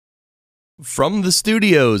From the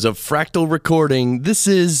studios of Fractal Recording, this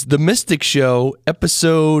is The Mystic Show,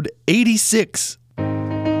 episode 86.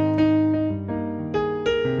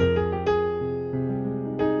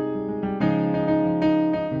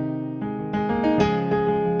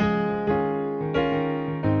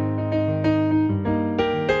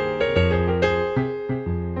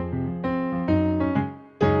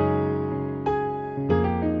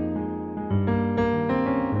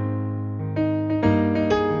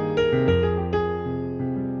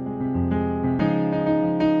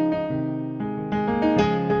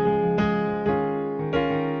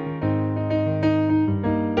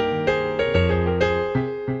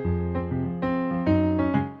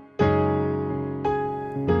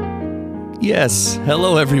 Yes,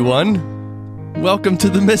 hello everyone. Welcome to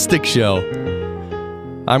The Mystic Show.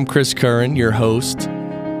 I'm Chris Curran, your host.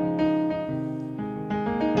 And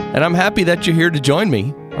I'm happy that you're here to join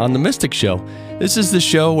me on The Mystic Show. This is the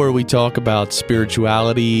show where we talk about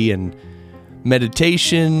spirituality and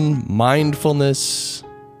meditation, mindfulness,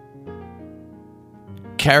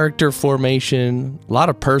 character formation, a lot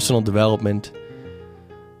of personal development,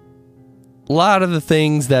 a lot of the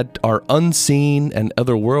things that are unseen and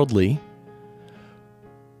otherworldly.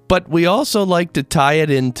 But we also like to tie it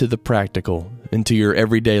into the practical, into your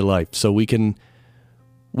everyday life. So we can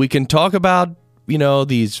talk about,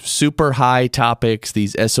 these super high topics,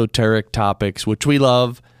 these esoteric topics, which we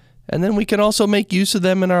love, and then we can also make use of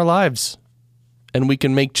them in our lives. And we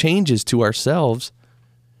can make changes to ourselves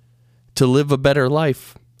to live a better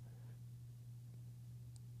life.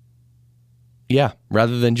 Yeah,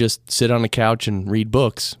 rather than just sit on a couch and read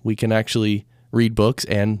books, we can actually read books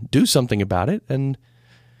and do something about it and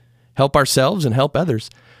help ourselves and help others.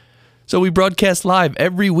 So we broadcast live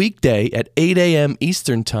every weekday at 8 a.m.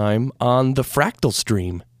 Eastern Time on the Fractal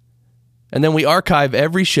Stream. And then we archive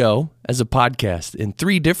every show as a podcast in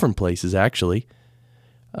 3 different places, actually.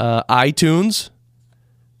 iTunes,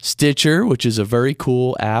 Stitcher, which is a very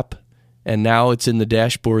cool app, and now it's in the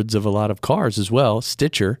dashboards of a lot of cars as well,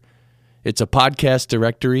 Stitcher. It's a podcast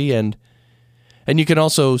directory, and you can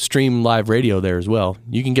also stream live radio there as well.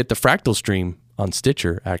 You can get the Fractal Stream on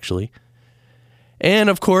Stitcher, actually. And,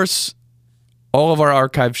 of course, all of our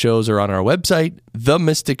archive shows are on our website,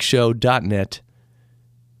 themysticshow.net.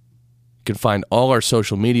 You can find all our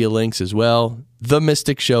social media links as well,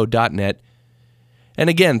 themysticshow.net. And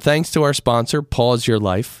again, thanks to our sponsor, Pause Your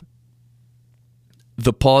Life.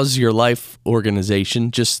 The Pause Your Life organization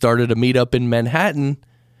just started a meetup in Manhattan.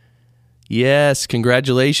 Yes,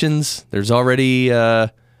 congratulations. There's already, I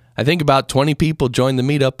think about 20 people joined the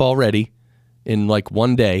meetup already in like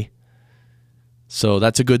one day. So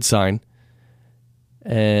that's a good sign.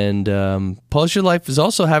 And Pause Your Life is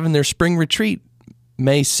also having their spring retreat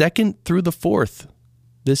May 2nd through the 4th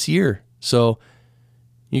this year. So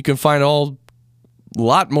you can find a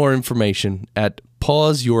lot more information at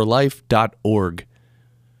pauseyourlife.org.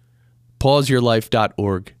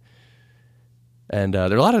 Pauseyourlife.org. And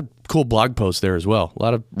there are a lot of cool blog posts there as well. A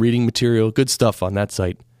lot of reading material, good stuff on that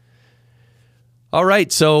site. All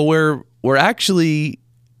right, so we're actually,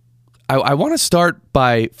 I want to start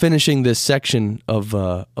by finishing this section of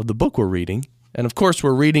the book we're reading. And of course,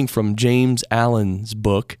 we're reading from James Allen's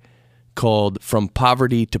book called From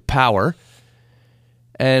Poverty to Power.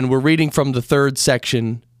 And we're reading from the 3rd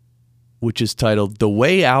section, which is titled The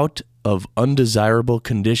Way Out of Undesirable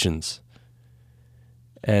Conditions.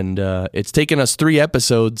 And it's taken us 3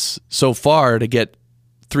 episodes so far to get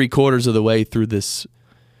 3/4 of the way through this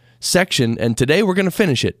section. And today we're going to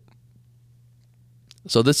finish it.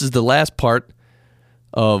 So this is the last part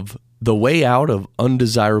of The Way Out of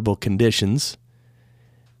Undesirable Conditions.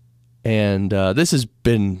 And this has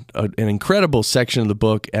been an incredible section of the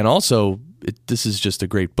book. And also, this is just a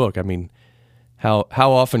great book. I mean, how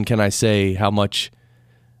often can I say how much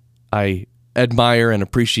I admire and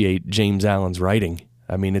appreciate James Allen's writing?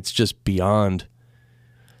 I mean, it's just beyond.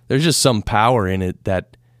 There's just some power in it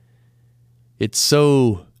that it's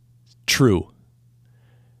so true,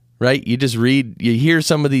 right? You just read, you hear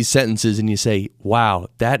some of these sentences and you say, wow,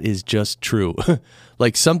 that is just true.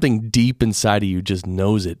 Like something deep inside of you just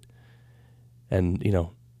knows it. And,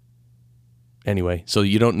 anyway, so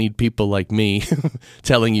you don't need people like me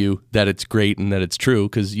telling you that it's great and that it's true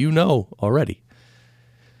because you know already.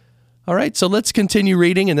 All right, so let's continue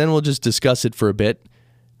reading and then we'll just discuss it for a bit.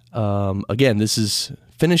 Again, this is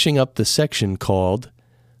finishing up the section called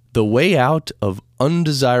The Way Out of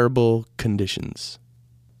Undesirable Conditions.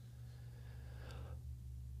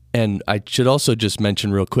 And I should also just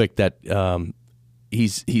mention real quick that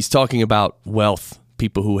he's talking about wealth,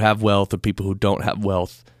 people who have wealth or people who don't have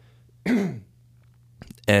wealth, and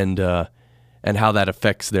how that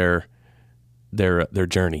affects their their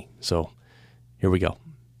journey. So here we go.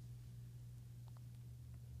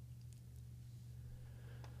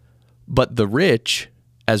 But the rich,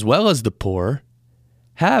 as well as the poor,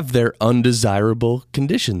 have their undesirable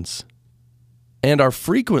conditions and are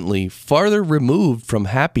frequently farther removed from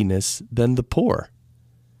happiness than the poor.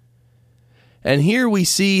 And here we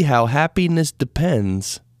see how happiness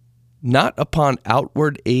depends not upon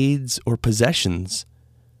outward aids or possessions,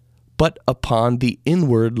 but upon the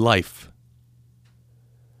inward life.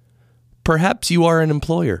 Perhaps you are an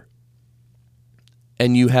employer,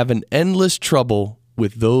 and you have an endless trouble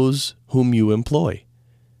with those whom you employ.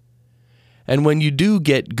 And when you do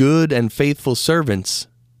get good and faithful servants,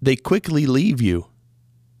 they quickly leave you.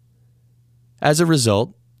 As a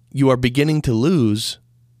result, you are beginning to lose,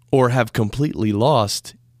 or have completely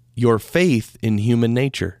lost, your faith in human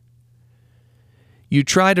nature. You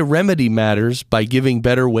try to remedy matters by giving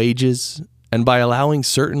better wages and by allowing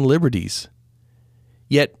certain liberties.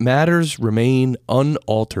 Yet matters remain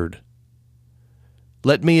unaltered.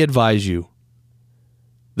 Let me advise you.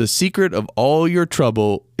 The secret of all your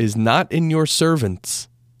trouble is not in your servants.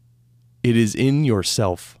 It is in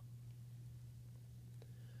yourself.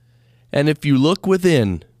 And if you look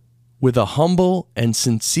within, with a humble and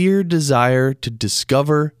sincere desire to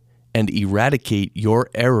discover and eradicate your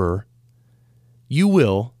error, you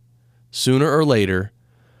will, sooner or later,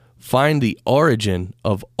 find the origin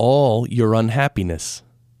of all your unhappiness.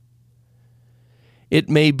 It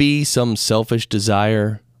may be some selfish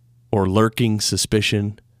desire, or lurking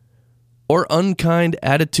suspicion, or unkind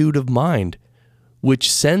attitude of mind,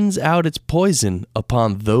 which sends out its poison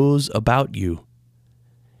upon those about you,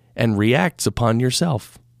 and reacts upon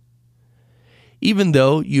yourself, even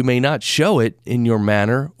though you may not show it in your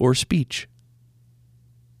manner or speech.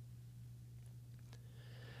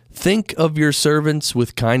 Think of your servants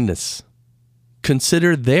with kindness.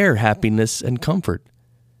 Consider their happiness and comfort,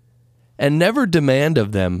 and never demand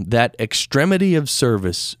of them that extremity of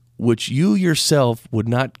service which you yourself would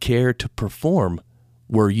not care to perform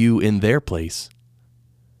were you in their place.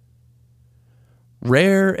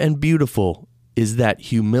 Rare and beautiful is that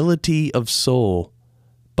humility of soul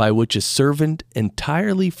by which a servant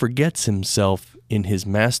entirely forgets himself in his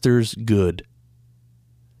master's good.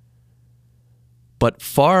 But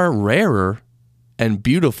far rarer and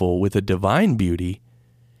beautiful with a divine beauty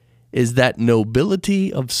is that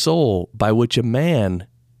nobility of soul by which a man,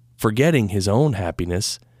 forgetting his own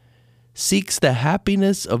happiness, seeks the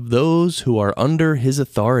happiness of those who are under his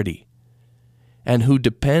authority and who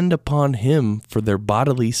depend upon him for their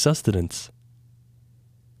bodily sustenance.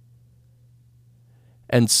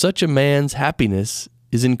 And such a man's happiness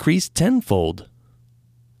is increased tenfold.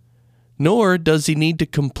 Nor does he need to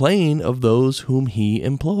complain of those whom he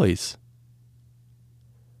employs.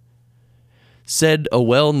 Said a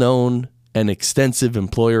well-known and extensive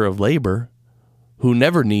employer of labor, who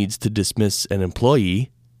never needs to dismiss an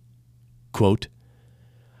employee, quote,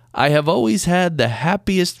 "I have always had the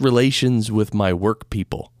happiest relations with my work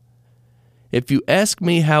people. If you ask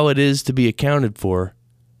me how it is to be accounted for,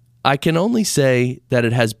 I can only say that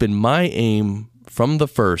it has been my aim from the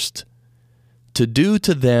first to do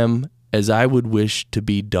to them as I would wish to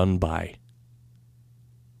be done by."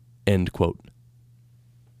 End quote.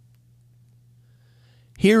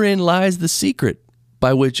 Herein lies the secret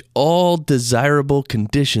by which all desirable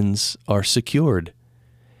conditions are secured,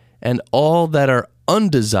 and all that are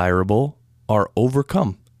undesirable are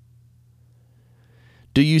overcome.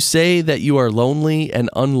 Do you say that you are lonely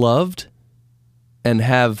and unloved, and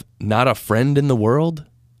have not a friend in the world?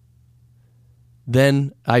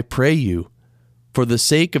 Then I pray you, for the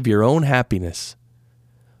sake of your own happiness,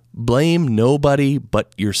 blame nobody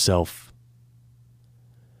but yourself.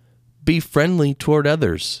 Be friendly toward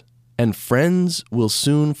others, and friends will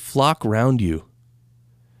soon flock round you.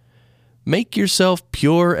 Make yourself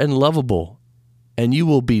pure and lovable, and you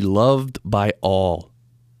will be loved by all.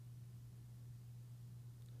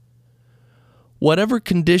 Whatever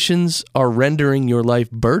conditions are rendering your life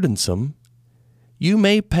burdensome, you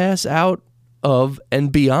may pass out of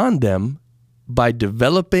and beyond them by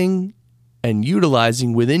developing and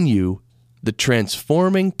utilizing within you the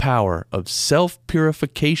transforming power of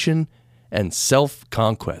self-purification and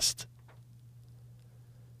self-conquest.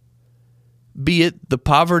 Be it the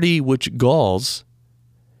poverty which galls,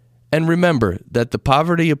 and remember that the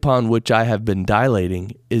poverty upon which I have been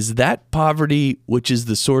dilating is that poverty which is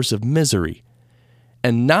the source of misery,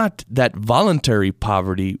 and not that voluntary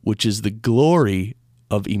poverty which is the glory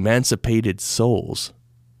of emancipated souls.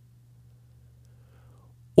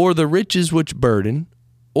 Or the riches which burden,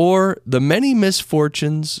 or the many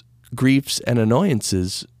misfortunes, griefs, and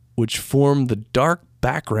annoyances which form the dark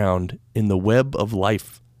background in the web of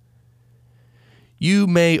life. You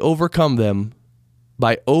may overcome them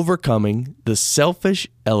by overcoming the selfish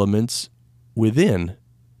elements within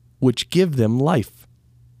which give them life.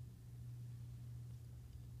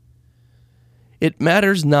 It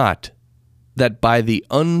matters not that by the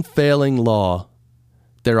unfailing law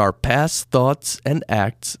there are past thoughts and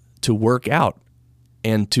acts to work out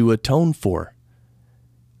and to atone for,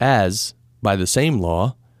 as, by the same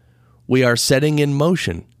law, we are setting in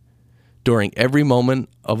motion, during every moment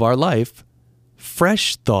of our life,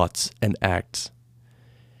 fresh thoughts and acts,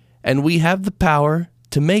 and we have the power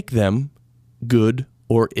to make them good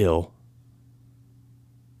or ill.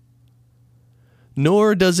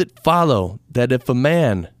 Nor does it follow that if a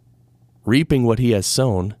man, reaping what he has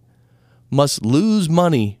sown, must lose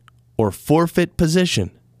money or forfeit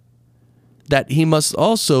position, that he must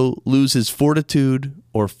also lose his fortitude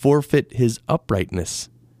or forfeit his uprightness.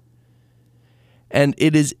 And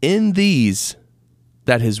it is in these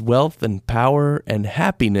that his wealth and power and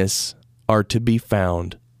happiness are to be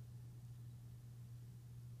found.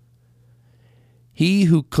 He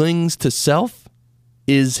who clings to self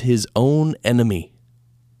is his own enemy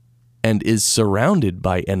and is surrounded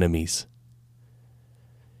by enemies.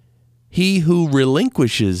 He who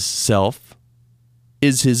relinquishes self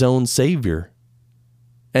is his own savior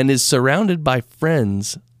and is surrounded by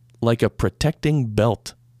friends like a protecting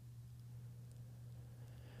belt.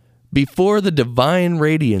 Before the divine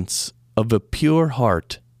radiance of a pure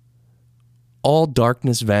heart, all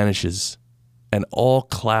darkness vanishes and all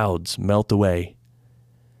clouds melt away.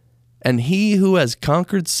 And he who has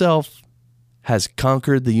conquered self has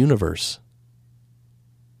conquered the universe.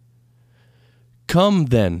 Come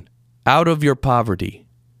then out of your poverty.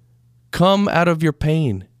 Come out of your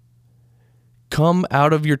pain. Come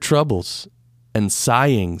out of your troubles and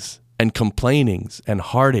sighings and complainings and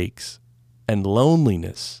heartaches and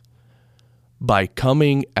loneliness by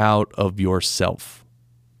coming out of yourself.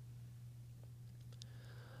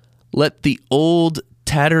 Let the old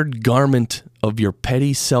tattered garment of your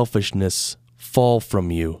petty selfishness fall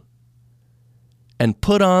from you, and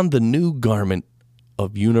put on the new garment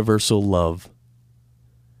of universal love.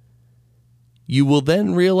 You will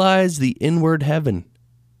then realize the inward heaven,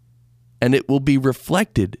 and it will be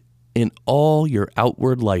reflected in all your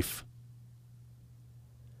outward life.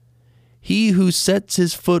 He who sets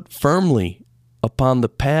his foot firmly upon the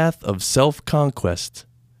path of self-conquest,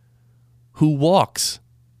 who walks,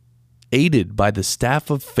 aided by the staff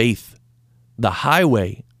of faith, the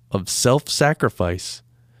highway of self-sacrifice,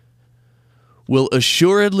 will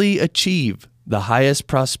assuredly achieve the highest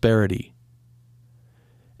prosperity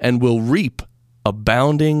and will reap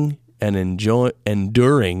abounding and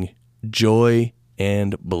enduring joy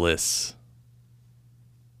and bliss.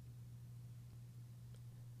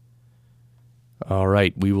 All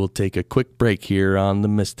right, we will take a quick break here on The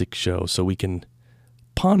Mystic Show so we can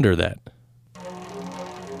ponder that.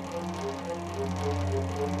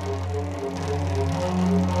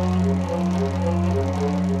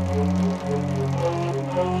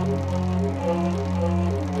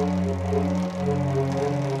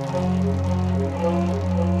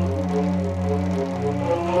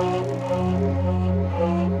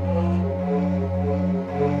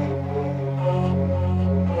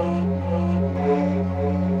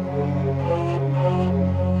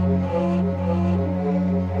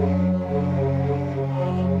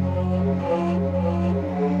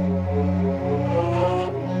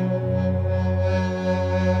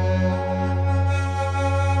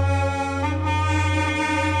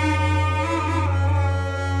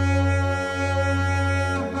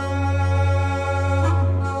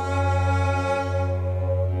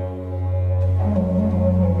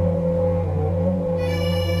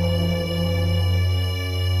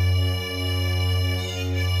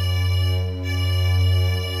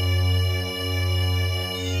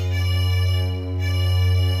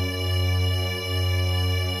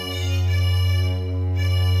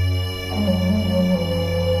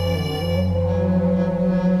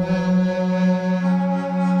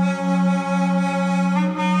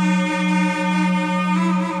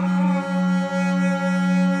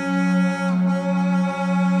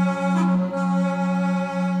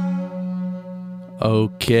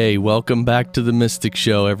 Okay, welcome back to The Mystic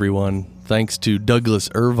Show, everyone. Thanks to Douglas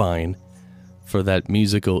Irvine for that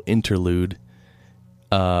musical interlude.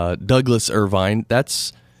 Douglas Irvine,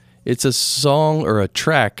 it's a song or a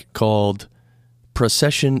track called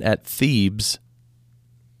Procession at Thebes,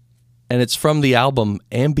 and it's from the album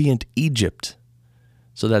Ambient Egypt.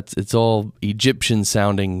 So it's all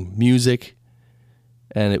Egyptian-sounding music,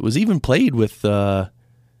 and it was even played with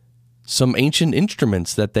some ancient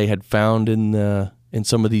instruments that they had found in the in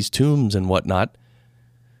some of these tombs and whatnot.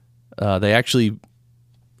 They actually,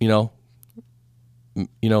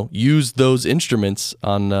 used those instruments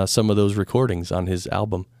on some of those recordings on his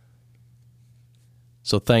album.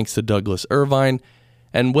 So thanks to Douglas Irvine,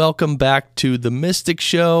 and welcome back to The Mystic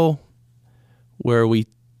Show, where we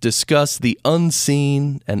discuss the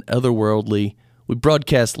unseen and otherworldly. We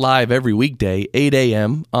broadcast live every weekday, 8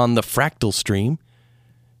 a.m. on the Fractal Stream,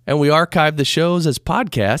 and we archive the shows as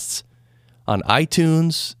podcasts on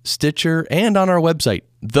iTunes, Stitcher, and on our website,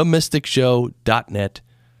 themysticshow.net.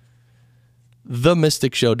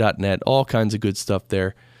 Themysticshow.net, all kinds of good stuff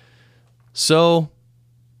there. So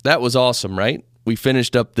that was awesome, right? We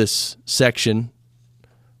finished up this section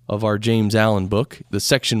of our James Allen book. The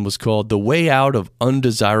section was called The Way Out of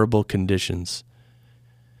Undesirable Conditions.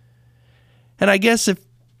 And I guess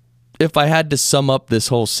if I had to sum up this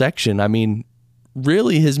whole section, I mean,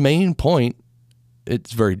 really his main point,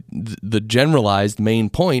 the generalized main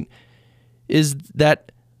point, is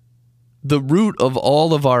that the root of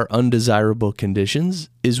all of our undesirable conditions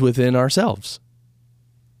is within ourselves.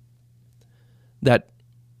 That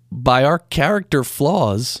by our character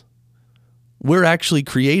flaws, we're actually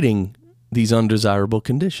creating these undesirable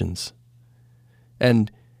conditions.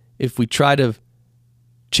 And if we try to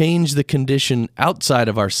change the condition outside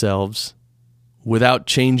of ourselves without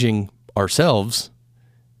changing ourselves,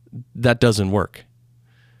 that doesn't work.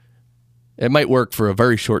 It might work for a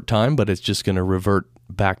very short time, but it's just going to revert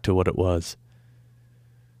back to what it was.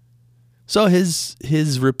 So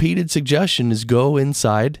his repeated suggestion is go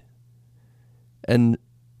inside and,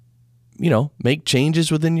 make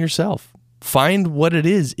changes within yourself. Find what it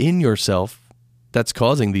is in yourself that's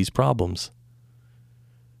causing these problems.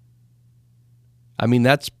 I mean,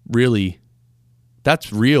 that's real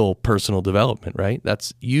personal development, right?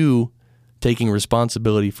 That's you taking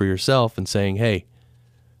responsibility for yourself and saying, hey,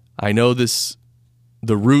 I know the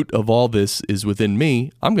root of all this is within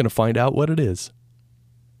me. I'm going to find out what it is.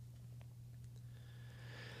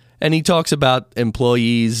 And he talks about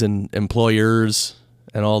employees and employers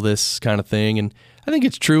and all this kind of thing. And I think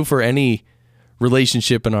it's true for any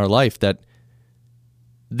relationship in our life that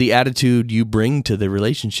the attitude you bring to the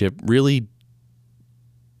relationship really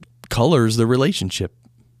colors the relationship.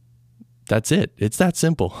 That's it. It's that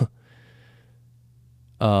simple.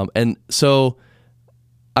 And so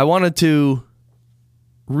I wanted to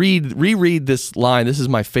reread this line. This is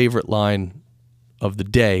my favorite line of the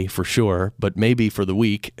day for sure, but maybe for the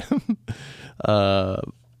week.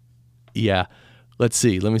 Yeah. Let's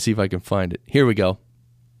see. Let me see if I can find it. Here we go.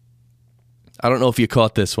 I don't know if you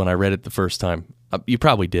caught this when I read it the first time. You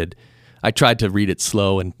probably did. I tried to read it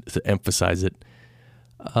slow and to emphasize it.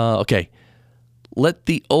 Okay. Let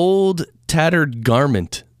the old tattered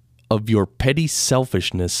garment of your petty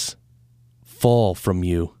selfishness fall from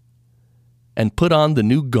you, and put on the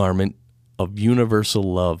new garment of universal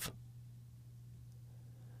love.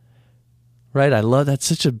 Right? I love that's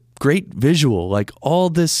such a great visual. Like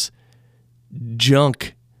all this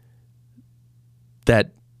junk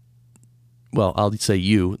that, well, I'll say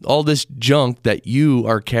all this junk that you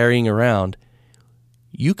are carrying around,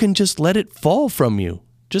 you can just let it fall from you.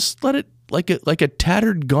 Just let it, like a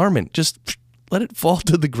tattered garment, just let it fall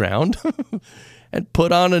to the ground and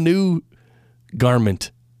put on a new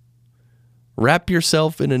garment. Wrap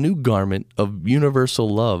yourself in a new garment of universal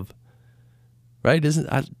love. Right?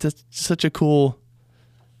 That's such a cool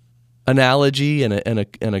analogy and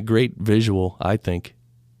a great visual, I think.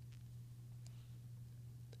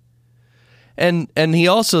 And he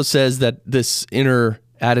also says that this inner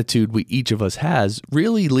attitude each of us has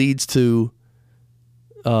really leads to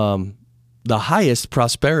the highest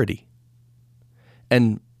prosperity.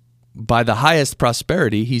 And by the highest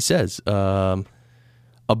prosperity, he says,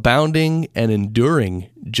 abounding and enduring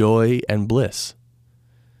joy and bliss.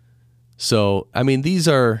 So, I mean, these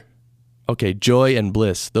are, okay, joy and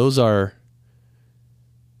bliss. Those are,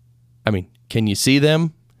 I mean, can you see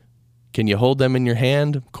them? Can you hold them in your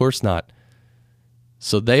hand? Of course not.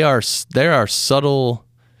 So there are subtle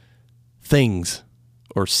things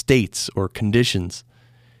or states or conditions.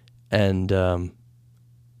 And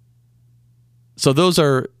so those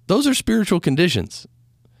are spiritual conditions.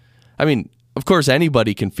 I mean, of course,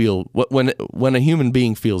 anybody can feel when a human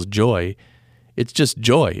being feels joy, it's just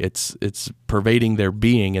joy. It's pervading their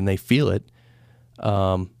being, and they feel it.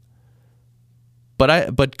 But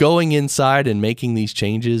going inside and making these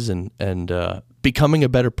changes and becoming a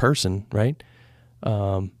better person, right?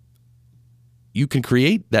 You can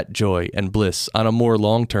create that joy and bliss on a more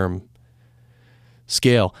long-term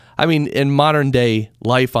scale. I mean, in modern day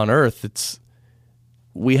life on Earth,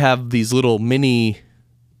 we have these little mini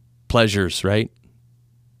pleasures, right?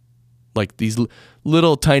 Like these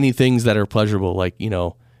little tiny things that are pleasurable, like,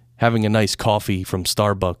 having a nice coffee from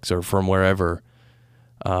Starbucks or from wherever,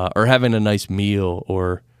 or having a nice meal,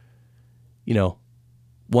 or,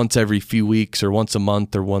 once every few weeks or once a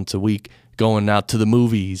month or once a week, going out to the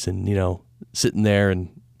movies and, sitting there and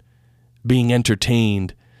being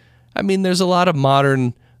entertained. I mean, there's a lot of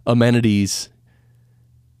modern amenities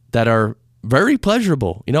that are very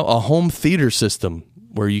pleasurable. A home theater system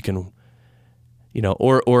where you can,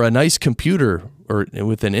 or a nice computer or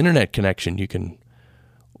with an internet connection, you can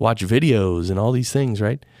watch videos and all these things,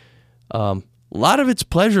 right? A lot of it's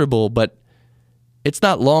pleasurable, but it's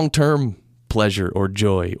not long-term pleasure or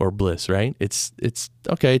joy or bliss, right? It's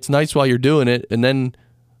okay. It's nice while you're doing it. And then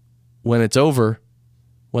when it's over,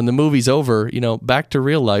 when the movie's over, back to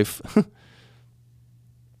real life.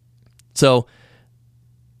 So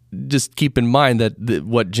just keep in mind that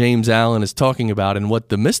what James Allen is talking about and what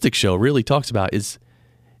the Mystic Show really talks about is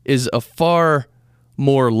a far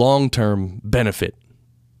more long-term benefit,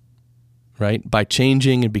 right? By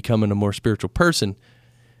changing and becoming a more spiritual person,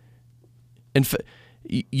 and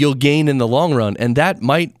you'll gain in the long run, and that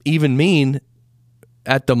might even mean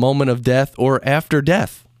at the moment of death or after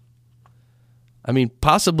death. I mean,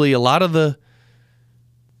 possibly a lot of the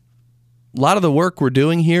work we're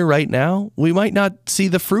doing here right now, we might not see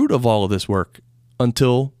the fruit of all of this work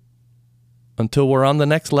until we're on the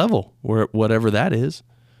next level, whatever that is.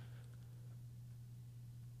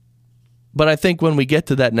 But I think when we get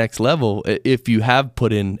to that next level, if you have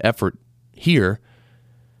put in effort here,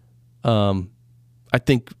 I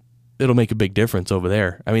think it'll make a big difference over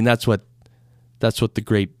there. I mean, that's what the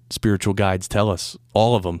great spiritual guides tell us,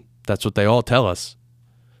 all of them. That's what they all tell us.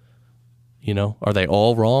 Are they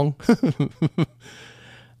all wrong?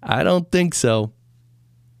 I don't think so.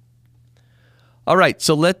 All right,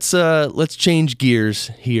 so let's change gears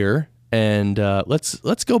here, and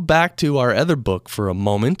let's go back to our other book for a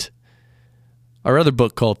moment. Our other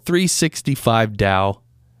book called 365 Tao,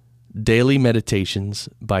 Daily Meditations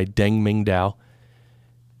by Deng Ming Dao.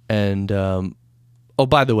 And,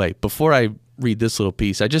 by the way, before I read this little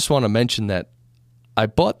piece, I just want to mention that I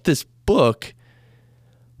bought this book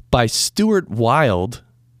by Stuart Wilde,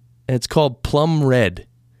 and it's called Plum Red.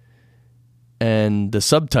 And the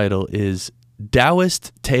subtitle is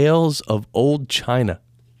Taoist Tales of Old China.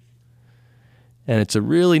 And it's a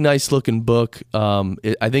really nice-looking book.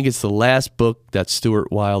 I think it's the last book that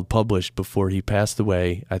Stuart Wilde published before he passed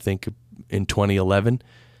away, I think in 2011.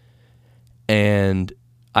 And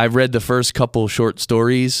I've read the first couple short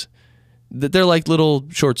stories. They're like little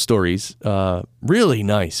short stories. Really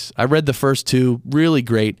nice. I read the first two, really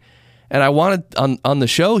great. And I wanted, on the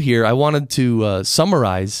show here, I wanted to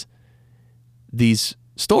summarize these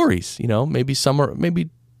stories, maybe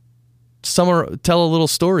tell a little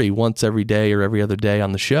story once every day or every other day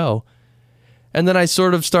on the show. And then I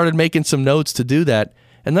sort of started making some notes to do that.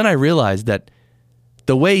 And then I realized that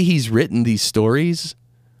the way he's written these stories,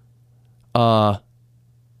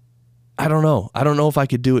 I don't know. I don't know if I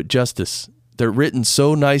could do it justice. They're written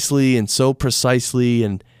so nicely and so precisely,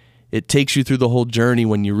 and it takes you through the whole journey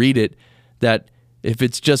when you read it, that if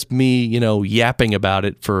it's just me, yapping about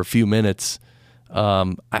it for a few minutes,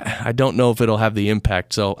 I don't know if it'll have the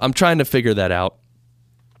impact. So I'm trying to figure that out.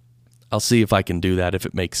 I'll see if I can do that, if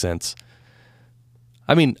it makes sense.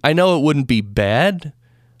 I mean, I know it wouldn't be bad.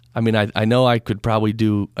 I mean, I know I could probably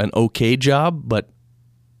do an okay job, but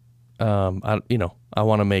I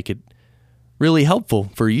want to make it really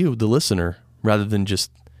helpful for you, the listener, rather than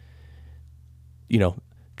just,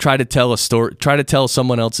 try to tell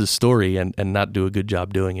someone else's story and not do a good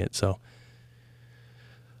job doing it. So,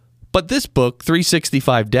 but this book,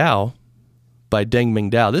 365 Tao by Deng Ming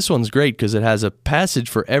Dao, this one's great because it has a passage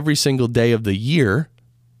for every single day of the year.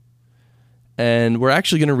 And we're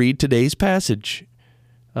actually going to read today's passage.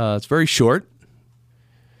 It's very short.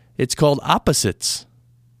 It's called Opposites.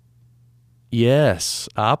 Yes,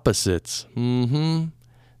 opposites. An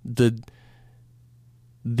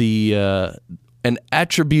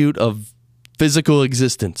attribute of physical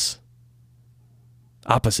existence.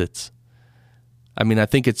 Opposites. I mean, I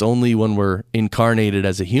think it's only when we're incarnated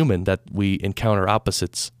as a human that we encounter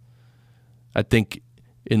opposites. I think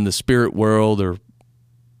in the spirit world or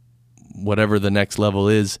whatever the next level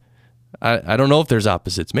is, I don't know if there's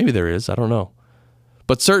opposites. Maybe there is. I don't know.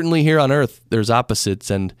 But certainly here on Earth, there's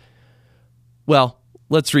opposites. And, well,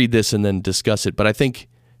 let's read this and then discuss it. But I think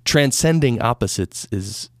transcending opposites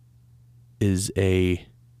is a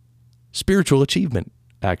spiritual achievement,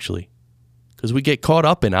 actually. Because we get caught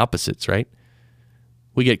up in opposites, right?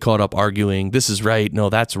 We get caught up arguing, this is right, no,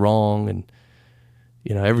 that's wrong, and,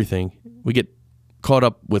 everything. We get caught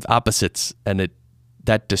up with opposites, and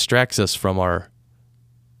that distracts us from our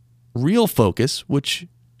real focus, which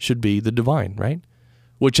should be the divine, right?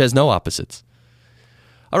 Which has no opposites.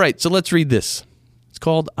 All right, so let's read this. It's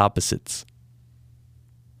called Opposites.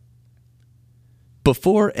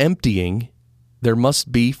 Before emptying, there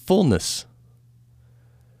must be fullness.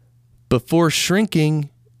 Before shrinking,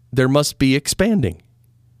 there must be expanding.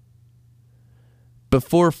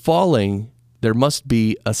 Before falling, there must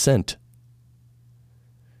be ascent.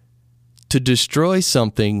 To destroy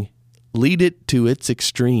something, lead it to its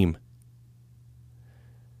extreme.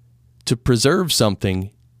 To preserve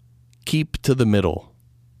something, keep to the middle.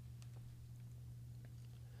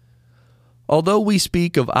 Although we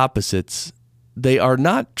speak of opposites, they are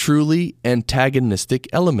not truly antagonistic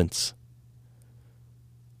elements.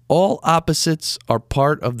 All opposites are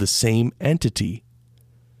part of the same entity.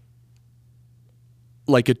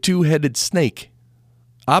 Like a two-headed snake,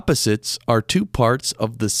 opposites are two parts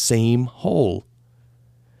of the same whole.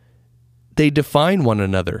 They define one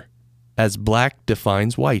another, as black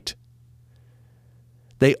defines white.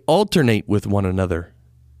 They alternate with one another,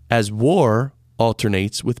 as war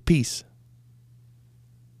alternates with peace.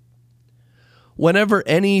 Whenever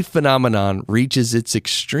any phenomenon reaches its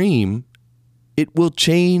extreme, it will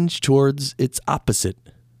change towards its opposite,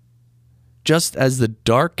 just as the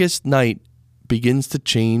darkest night begins to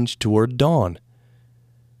change toward dawn,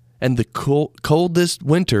 and the coldest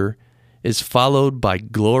winter is followed by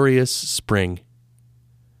glorious spring.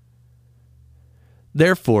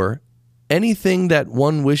 Therefore, anything that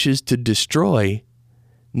one wishes to destroy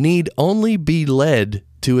need only be led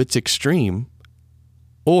to its extreme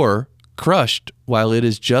or crushed while it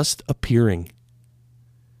is just appearing.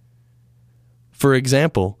 For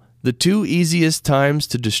example, the two easiest times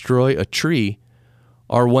to destroy a tree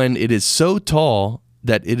are when it is so tall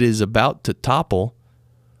that it is about to topple,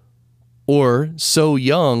 or so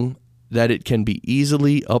young that it can be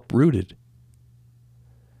easily uprooted.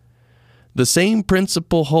 The same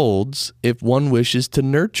principle holds if one wishes to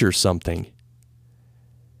nurture something.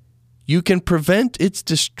 You can prevent its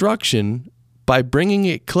destruction by bringing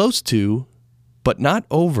it close to, but not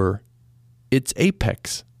over, its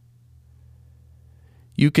apex.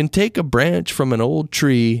 You can take a branch from an old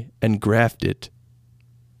tree and graft it.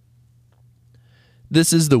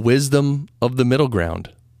 This is the wisdom of the middle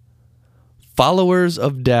ground. Followers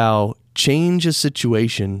of Tao change a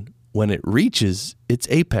situation when it reaches its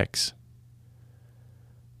apex.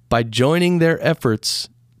 By joining their efforts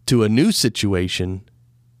to a new situation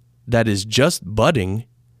that is just budding,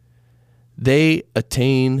 they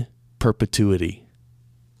attain perpetuity.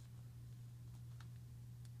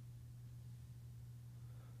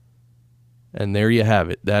 And there you have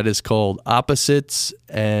it. That is called Opposites,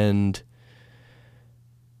 and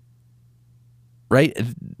right?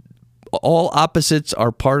 All opposites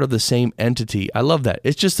are part of the same entity. I love that.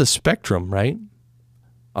 It's just a spectrum, right?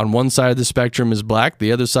 On one side of the spectrum is black,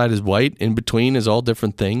 the other side is white, in between is all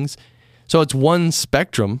different things. So it's one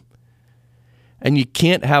spectrum, and you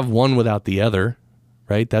can't have one without the other,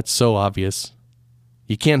 right? That's so obvious.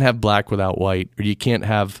 You can't have black without white, or you can't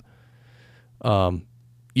have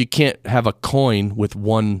a coin with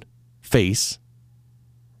one face,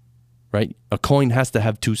 right? A coin has to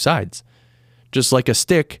have two sides. Just like a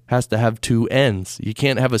stick has to have two ends. You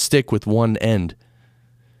can't have a stick with one end.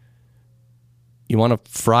 You want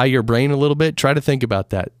to fry your brain a little bit? Try to think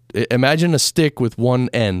about that. Imagine a stick with one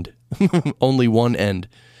end, only one end.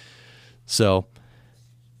 So,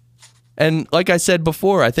 and like I said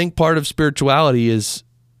before, I think part of spirituality is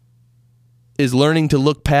learning to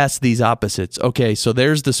look past these opposites. Okay, so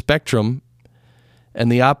there's the spectrum, and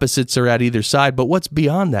the opposites are at either side, but what's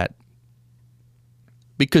beyond that?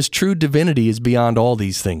 Because true divinity is beyond all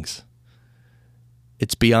these things.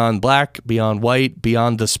 It's beyond black, beyond white,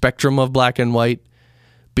 beyond the spectrum of black and white,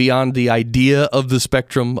 beyond the idea of the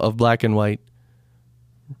spectrum of black and white,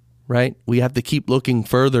 right? We have to keep looking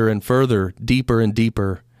further and further, deeper and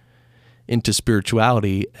deeper into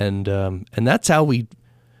spirituality, and that's how we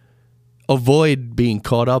avoid being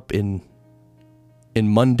caught up in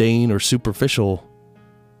mundane or superficial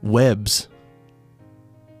webs,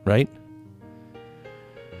 right?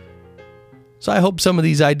 So I hope some of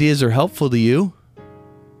these ideas are helpful to you.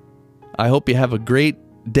 I hope you have a great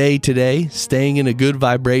day today, staying in a good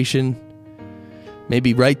vibration.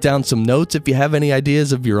 Maybe write down some notes if you have any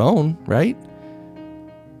ideas of your own, right?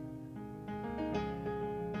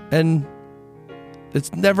 And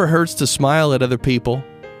it never hurts to smile at other people.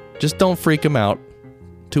 Just don't freak them out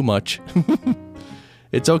too much.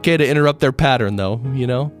 It's okay to interrupt their pattern, though, you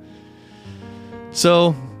know?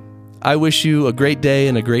 So I wish you a great day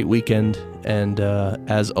and a great weekend. And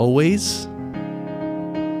as always,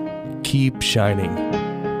 keep shining.